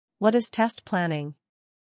What is test planning?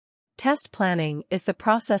 Test planning is the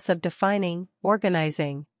process of defining,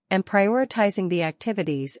 organizing, and prioritizing the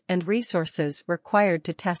activities and resources required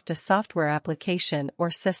to test a software application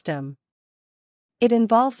or system. It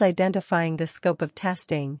involves identifying the scope of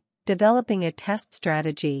testing, developing a test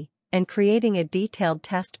strategy, and creating a detailed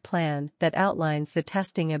test plan that outlines the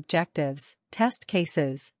testing objectives, test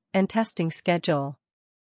cases, and testing schedule.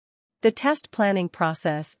 The test planning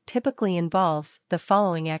process typically involves the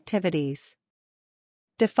following activities.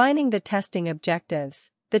 Defining the testing objectives.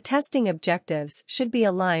 The testing objectives should be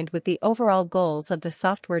aligned with the overall goals of the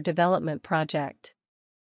software development project.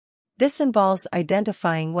 This involves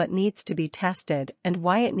identifying what needs to be tested and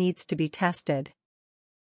why it needs to be tested.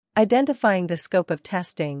 Identifying the scope of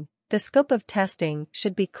testing. The scope of testing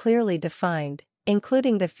should be clearly defined,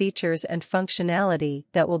 including the features and functionality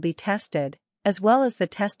that will be tested, as well as the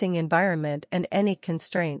testing environment and any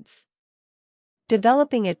constraints.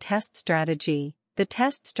 Developing a test strategy. The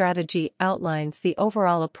test strategy outlines the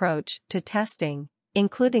overall approach to testing,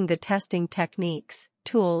 including the testing techniques,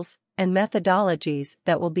 tools, and methodologies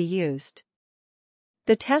that will be used.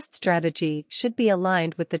 The test strategy should be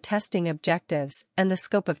aligned with the testing objectives and the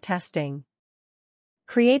scope of testing.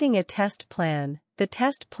 Creating a test plan. The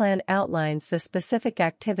test plan outlines the specific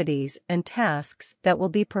activities and tasks that will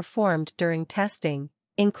be performed during testing,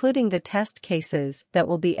 including the test cases that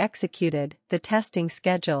will be executed, the testing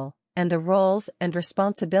schedule, and the roles and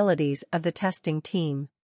responsibilities of the testing team.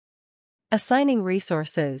 Assigning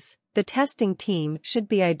resources. The testing team should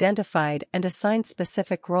be identified and assigned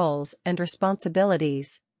specific roles and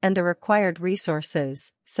responsibilities, and the required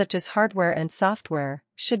resources, such as hardware and software,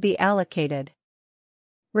 should be allocated.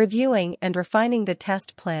 Reviewing and refining the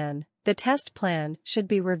test plan. The test plan should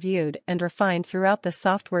be reviewed and refined throughout the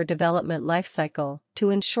software development lifecycle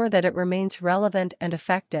to ensure that it remains relevant and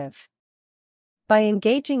effective. By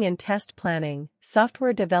engaging in test planning,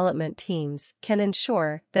 software development teams can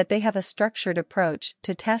ensure that they have a structured approach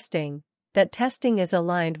to testing, that testing is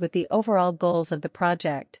aligned with the overall goals of the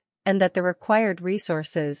project, and that the required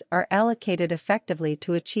resources are allocated effectively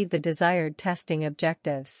to achieve the desired testing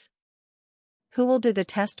objectives. Who will do the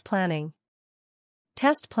test planning?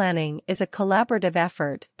 Test planning is a collaborative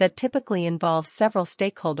effort that typically involves several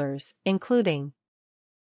stakeholders, including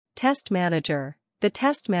test manager. The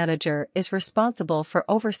test manager is responsible for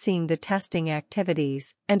overseeing the testing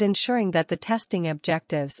activities and ensuring that the testing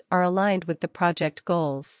objectives are aligned with the project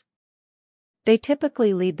goals. They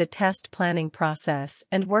typically lead the test planning process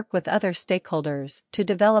and work with other stakeholders to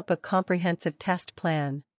develop a comprehensive test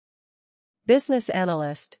plan. Business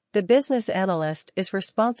analyst. The business analyst is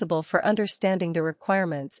responsible for understanding the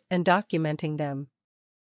requirements and documenting them.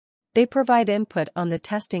 They provide input on the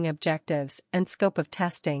testing objectives and scope of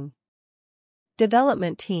testing.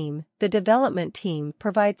 Development team. The development team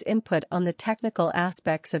provides input on the technical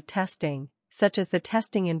aspects of testing, such as the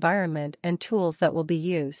testing environment and tools that will be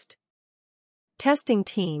used. Testing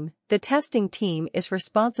team. The testing team is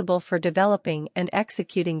responsible for developing and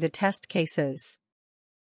executing the test cases.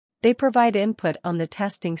 They provide input on the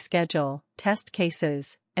testing schedule, test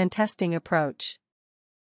cases, and testing approach.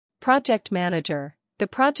 Project manager. The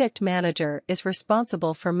project manager is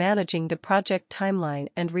responsible for managing the project timeline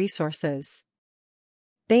and resources.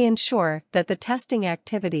 They ensure that the testing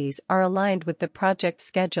activities are aligned with the project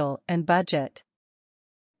schedule and budget.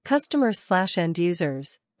 Customers/end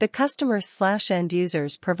users. The customers/end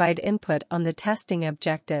users provide input on the testing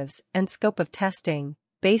objectives and scope of testing,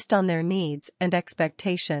 based on their needs and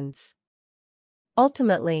expectations.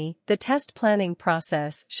 Ultimately, the test planning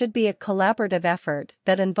process should be a collaborative effort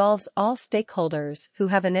that involves all stakeholders who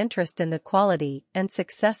have an interest in the quality and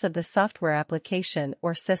success of the software application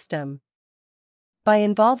or system. By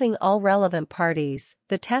involving all relevant parties,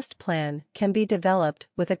 the test plan can be developed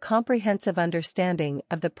with a comprehensive understanding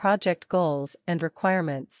of the project goals and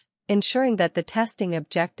requirements, ensuring that the testing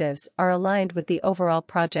objectives are aligned with the overall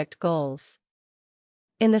project goals.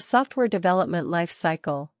 In the software development life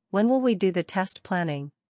cycle, when will we do the test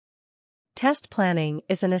planning? Test planning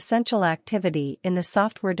is an essential activity in the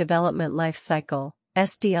software development life cycle,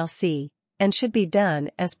 SDLC, and should be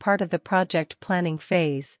done as part of the project planning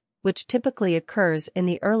phase, which typically occurs in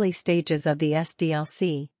the early stages of the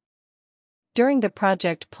SDLC. During the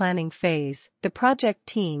project planning phase, the project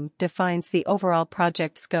team defines the overall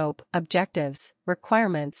project scope, objectives,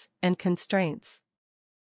 requirements, and constraints.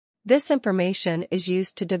 This information is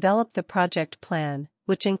used to develop the project plan,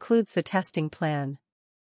 which includes the testing plan.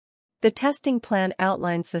 The testing plan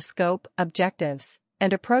outlines the scope, objectives,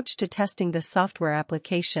 and approach to testing the software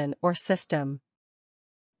application or system.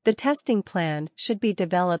 The testing plan should be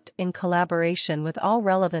developed in collaboration with all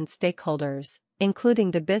relevant stakeholders, including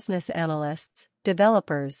the business analysts,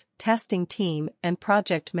 developers, testing team, and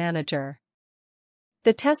project manager.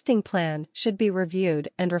 The testing plan should be reviewed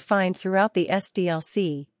and refined throughout the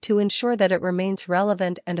SDLC to ensure that it remains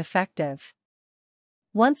relevant and effective.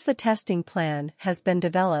 Once the testing plan has been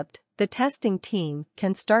developed, the testing team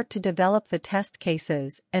can start to develop the test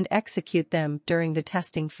cases and execute them during the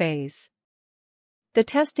testing phase. The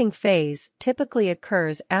testing phase typically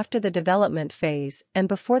occurs after the development phase and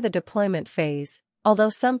before the deployment phase, although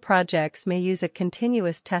some projects may use a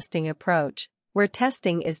continuous testing approach, where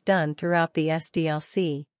testing is done throughout the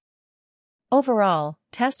SDLC. Overall,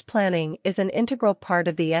 test planning is an integral part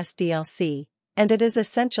of the SDLC, and it is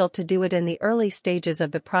essential to do it in the early stages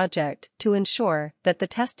of the project to ensure that the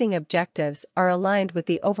testing objectives are aligned with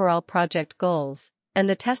the overall project goals, and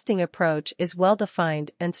the testing approach is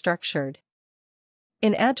well-defined and structured.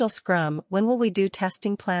 In Agile Scrum, when will we do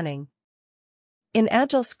testing planning? In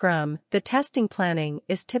Agile Scrum, the testing planning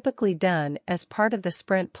is typically done as part of the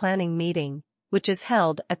sprint planning meeting, which is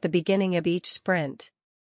held at the beginning of each sprint.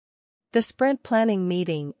 The sprint planning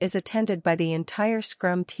meeting is attended by the entire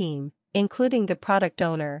Scrum team, including the product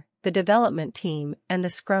owner, the development team, and the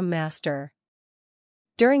Scrum Master.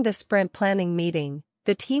 During the sprint planning meeting,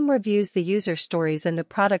 the team reviews the user stories in the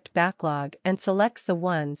product backlog and selects the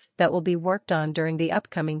ones that will be worked on during the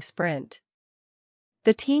upcoming sprint.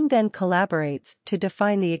 The team then collaborates to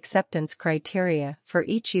define the acceptance criteria for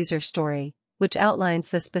each user story, which outlines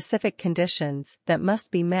the specific conditions that must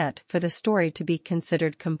be met for the story to be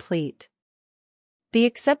considered complete. The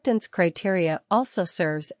acceptance criteria also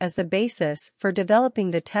serves as the basis for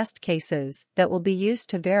developing the test cases that will be used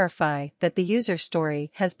to verify that the user story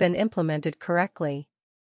has been implemented correctly.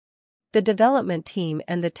 The development team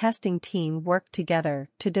and the testing team work together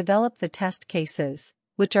to develop the test cases,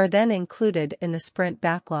 which are then included in the sprint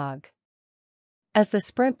backlog. As the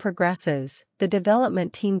sprint progresses, the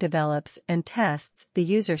development team develops and tests the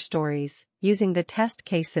user stories, using the test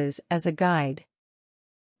cases as a guide.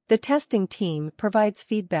 The testing team provides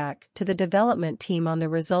feedback to the development team on the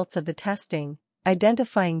results of the testing,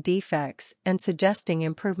 identifying defects and suggesting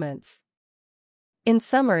improvements. In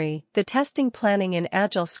summary, the testing planning in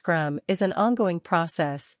Agile Scrum is an ongoing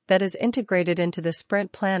process that is integrated into the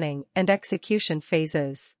sprint planning and execution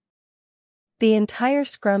phases. The entire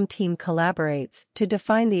Scrum team collaborates to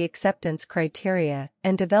define the acceptance criteria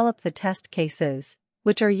and develop the test cases,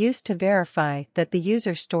 which are used to verify that the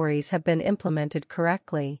user stories have been implemented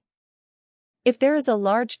correctly. If there is a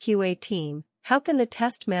large QA team, how can the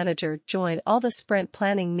test manager join all the sprint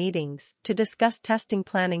planning meetings to discuss testing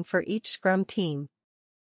planning for each Scrum team?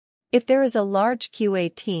 If there is a large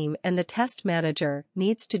QA team and the test manager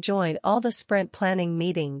needs to join all the sprint planning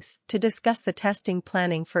meetings to discuss the testing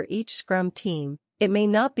planning for each Scrum team, it may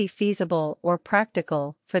not be feasible or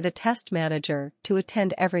practical for the test manager to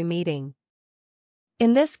attend every meeting.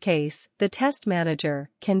 In this case, the test manager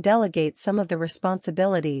can delegate some of the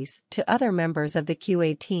responsibilities to other members of the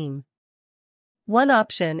QA team. One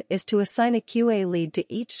option is to assign a QA lead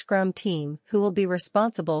to each Scrum team who will be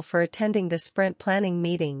responsible for attending the sprint planning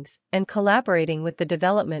meetings and collaborating with the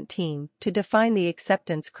development team to define the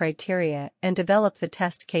acceptance criteria and develop the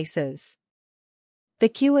test cases. The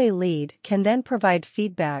QA lead can then provide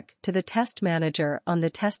feedback to the test manager on the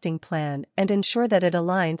testing plan and ensure that it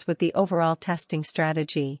aligns with the overall testing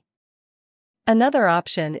strategy. Another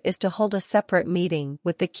option is to hold a separate meeting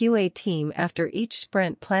with the QA team after each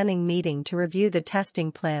sprint planning meeting to review the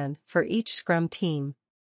testing plan for each Scrum team.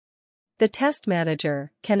 The test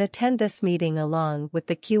manager can attend this meeting along with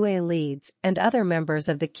the QA leads and other members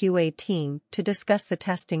of the QA team to discuss the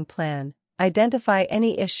testing plan, identify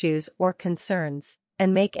any issues or concerns,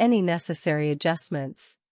 and make any necessary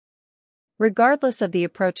adjustments. Regardless of the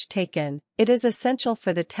approach taken, it is essential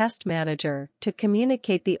for the test manager to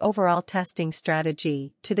communicate the overall testing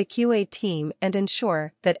strategy to the QA team and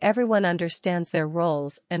ensure that everyone understands their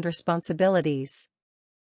roles and responsibilities.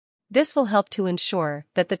 This will help to ensure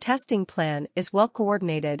that the testing plan is well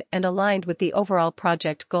coordinated and aligned with the overall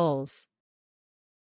project goals.